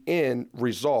the end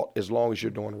result as long as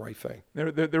you're doing the right thing.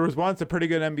 There was once a pretty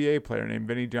good NBA player named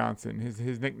Vinnie Johnson.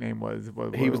 His nickname was the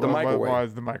microwave.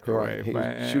 Was the microwave. Right. He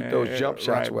would shoot those jump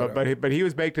shots. Right. But he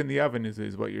was baked in the oven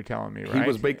is what you're telling me, right? He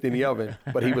was baked in the oven,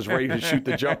 but he was ready to shoot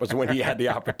the jumpers when he had the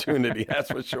opportunity. That's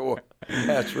for sure.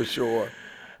 That's for sure.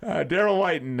 Darryl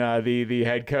Whiten, the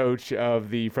head coach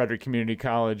of the Frederick Community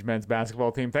College men's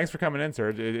basketball team. Thanks for coming in,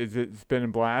 sir. It's been a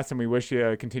blast, and we wish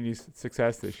you continued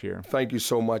success this year. Thank you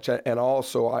so much. And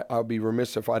also, I'll be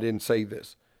remiss if I didn't say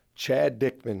this. Chad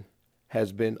Dickman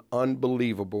has been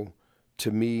unbelievable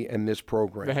to me and this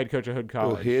program. The head coach of Hood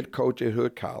College. The head coach at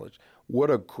Hood College.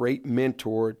 What a great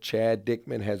mentor Chad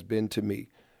Dickman has been to me.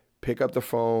 Pick up the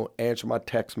phone, answer my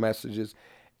text messages,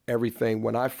 everything.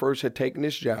 When I first had taken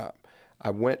this job, I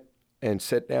went and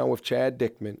sat down with Chad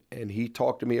Dickman, and he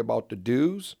talked to me about the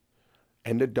do's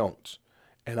and the don'ts.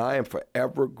 And I am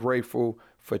forever grateful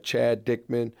for Chad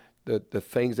Dickman, the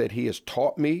things that he has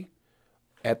taught me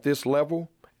at this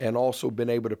level, and also been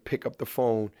able to pick up the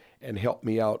phone and help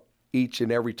me out each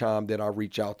and every time that I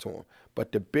reach out to him.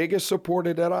 But the biggest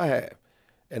supporter that I have,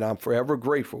 and I'm forever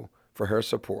grateful for her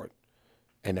support,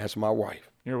 and that's my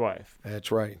wife. Your wife.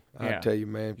 That's right. Yeah. I tell you,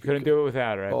 man. You couldn't do it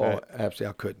without her, I bet. Absolutely,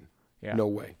 I couldn't. Yeah. No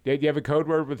way. Did you have a code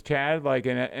word with Chad, like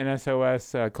an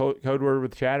NSOS code word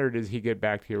with Chad, or does he get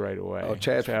back to you right away? Oh,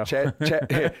 Chad's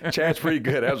pretty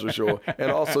good, that's for sure. And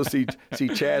also see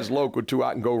Chad's local too.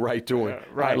 I can go right to him.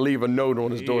 Right. I leave a note on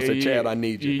his door, say, Chad, I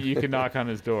need you. You can knock on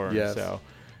his door. Yes. So,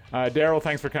 Darryl,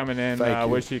 thanks for coming in. Thank you.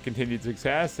 Wish you continued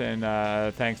success, and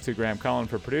thanks to Graham Cullen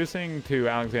for producing, to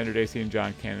Alexander Dacey and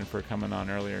John Cannon for coming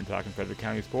on earlier and talking Frederick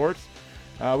County sports.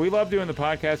 We love doing the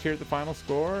podcast here at The Final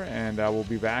Score, and we'll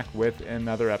be back with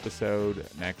another episode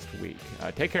next week.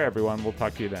 Take care, everyone. We'll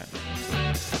talk to you then.